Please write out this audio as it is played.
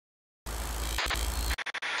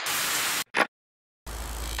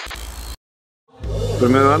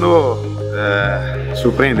primeiro ano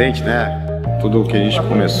surpreendente, né? Tudo que a gente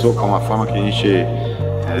começou com uma forma que a gente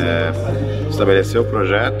estabeleceu o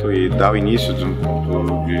projeto e dá o início de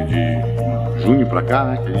junho para cá,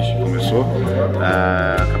 né? Que a gente começou.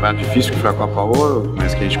 Campeonato difícil que foi a Copa Ouro,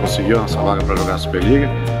 mas que a gente conseguiu a nossa vaga para jogar a Superliga.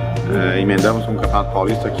 Emendamos com o Campeonato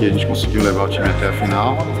Paulista que a gente conseguiu levar o time até a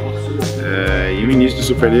final. E o início de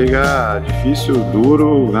Superliga difícil,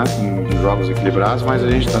 duro, né, com jogos equilibrados, mas a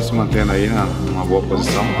gente está se mantendo aí numa boa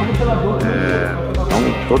posição. Então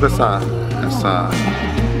toda essa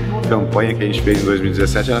campanha que a gente fez em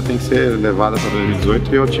 2017, ela tem que ser levada para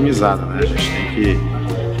 2018 e otimizada, né? A gente tem que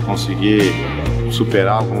conseguir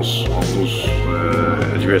superar alguns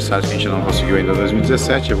adversários que a gente não conseguiu ainda em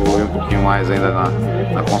 2017, evoluir um pouquinho mais ainda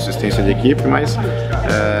na consistência de equipe, mas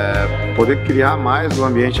poder criar mais o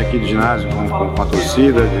ambiente aqui do ginásio com a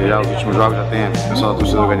torcida. Já os últimos jogos já tem o pessoal da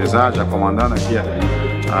torcida organizada, já comandando aqui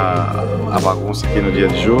a bagunça aqui no dia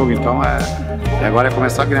de jogo, então agora é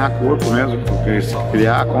começar a ganhar corpo mesmo,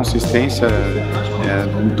 criar consistência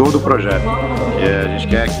em todo o projeto. A gente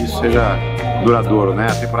quer que isso seja duradouro, né?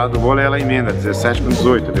 A temporada do vôlei ela emenda 17 com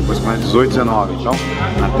 18, depois começa 18, 19. Então,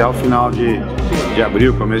 até o final de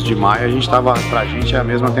abril, começo de maio, pra gente é a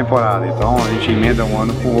mesma temporada. Então, a gente emenda um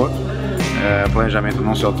ano com o outro. O planejamento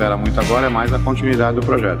não se altera muito agora, é mais a continuidade do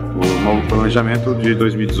projeto. O novo planejamento de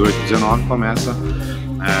 2018 e 2019 começa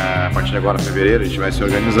a partir de agora, fevereiro, a gente vai se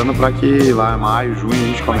organizando para que lá em maio, junho, a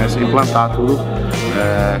gente comece a implantar tudo.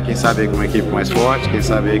 Quem sabe aí com uma equipe mais forte, quem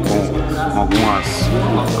sabe aí com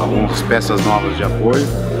algumas peças novas de apoio.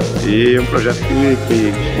 E um projeto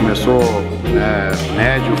que começou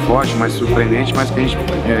médio, forte, mas surpreendente, mas que a gente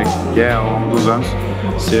quer ao longo dos anos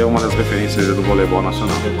ser uma das referências do voleibol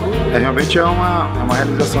nacional. Realmente é uma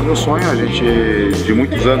realização do sonho, a gente de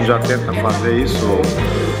muitos anos já tenta fazer isso,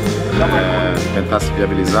 tentar se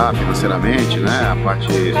viabilizar financeiramente, né, a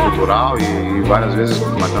parte estrutural, e várias vezes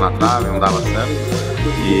bateu na trave, não dava certo.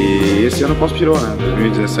 E esse ano conspirou, né?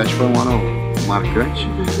 2017 foi um ano marcante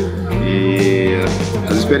e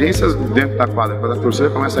as experiências dentro da quadra, quando a torcida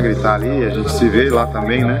começa a gritar ali, a gente se vê lá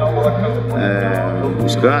também, né?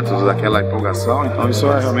 Os cantos, aquela empolgação, então isso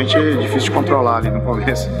é realmente difícil de controlar ali no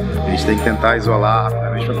começo. A gente tem que tentar isolar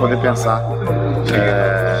rapidamente para poder pensar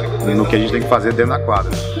no que a gente tem que fazer dentro da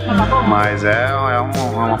quadra. Mas é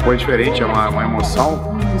um apoio diferente, é uma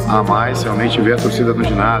emoção a mais, realmente ver a torcida no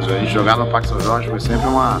ginásio. A gente jogar no Parque São Jorge foi sempre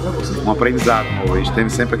um aprendizado. A gente teve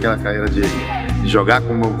sempre aquela carreira de jogar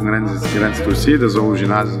com grandes torcidas ou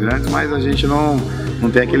ginásios grandes, mas a gente não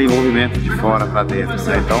tem aquele envolvimento de fora para dentro,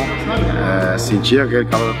 né? Então, sentir aquele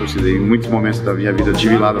calor da torcida. Em muitos momentos da minha vida eu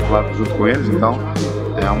tive lá do lado junto com eles, então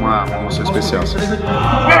é uma emoção especial. Os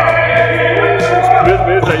primeiros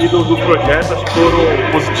meses aí do projeto acho que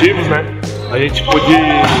foram positivos, né? A gente pôde ter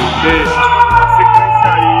a sequência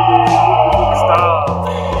aí de conquistar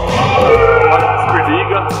a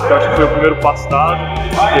Superliga, que eu acho que foi o primeiro passo dado.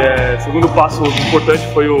 O segundo passo importante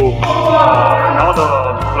foi a final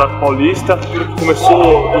da Campeonato Paulista, que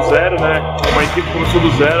começou do zero, né? Uma equipe que começou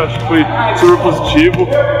do zero, acho que foi super positivo.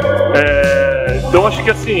 Então acho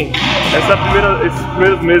que assim, esses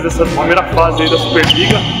primeiros meses, essa primeira fase aí da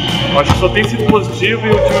Superliga, acho que só tem sido positivo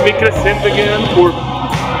e o time vem crescendo, vem ganhando corpo.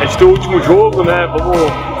 A gente tem o último jogo, né?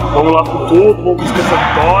 Vamos lá com tudo, vamos buscar essa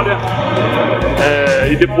vitória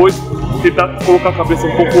e depois tentar colocar a cabeça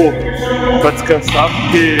um pouco para descansar,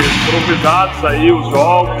 porque foram pesados aí os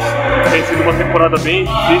jogos. Tem sido uma temporada bem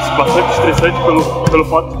difícil, bastante estressante pelo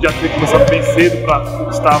fato de já ter começado bem cedo para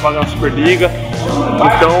conquistar a vaga na Superliga.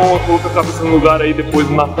 Então, colocar a cabeça no lugar aí depois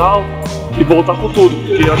do Natal e voltar com tudo,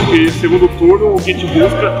 porque acho que segundo turno o que a gente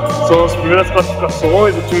busca são as primeiras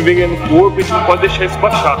classificações, o time vem ganhando corpo e a gente não pode deixar isso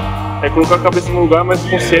baixar. Colocar a cabeça no lugar, mas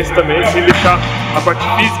consciência também, sem deixar a parte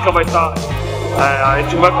física vai estar. A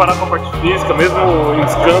gente não vai parar com a parte física, mesmo em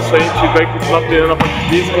descanso a gente vai continuar treinando a parte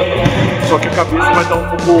física, só que a cabeça vai dar um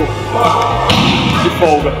pouco de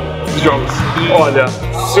folga nos jogos. Olha,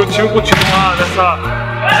 se o time continuar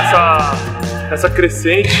nessa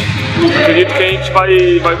crescente, acredito que a gente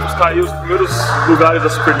vai buscar aí os primeiros lugares da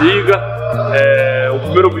Superliga. O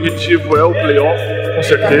primeiro objetivo é o playoff, com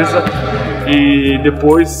certeza, e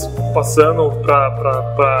depois passando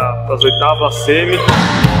para as oitavas, a semi,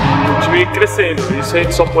 e o time crescendo. Isso a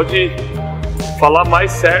gente só pode falar mais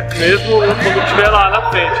certo mesmo quando estiver lá na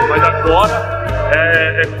frente, mas agora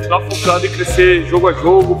é continuar focado em crescer jogo a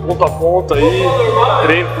jogo, ponto a ponto, aí,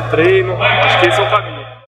 treino por treino. Acho que esse é o caminho.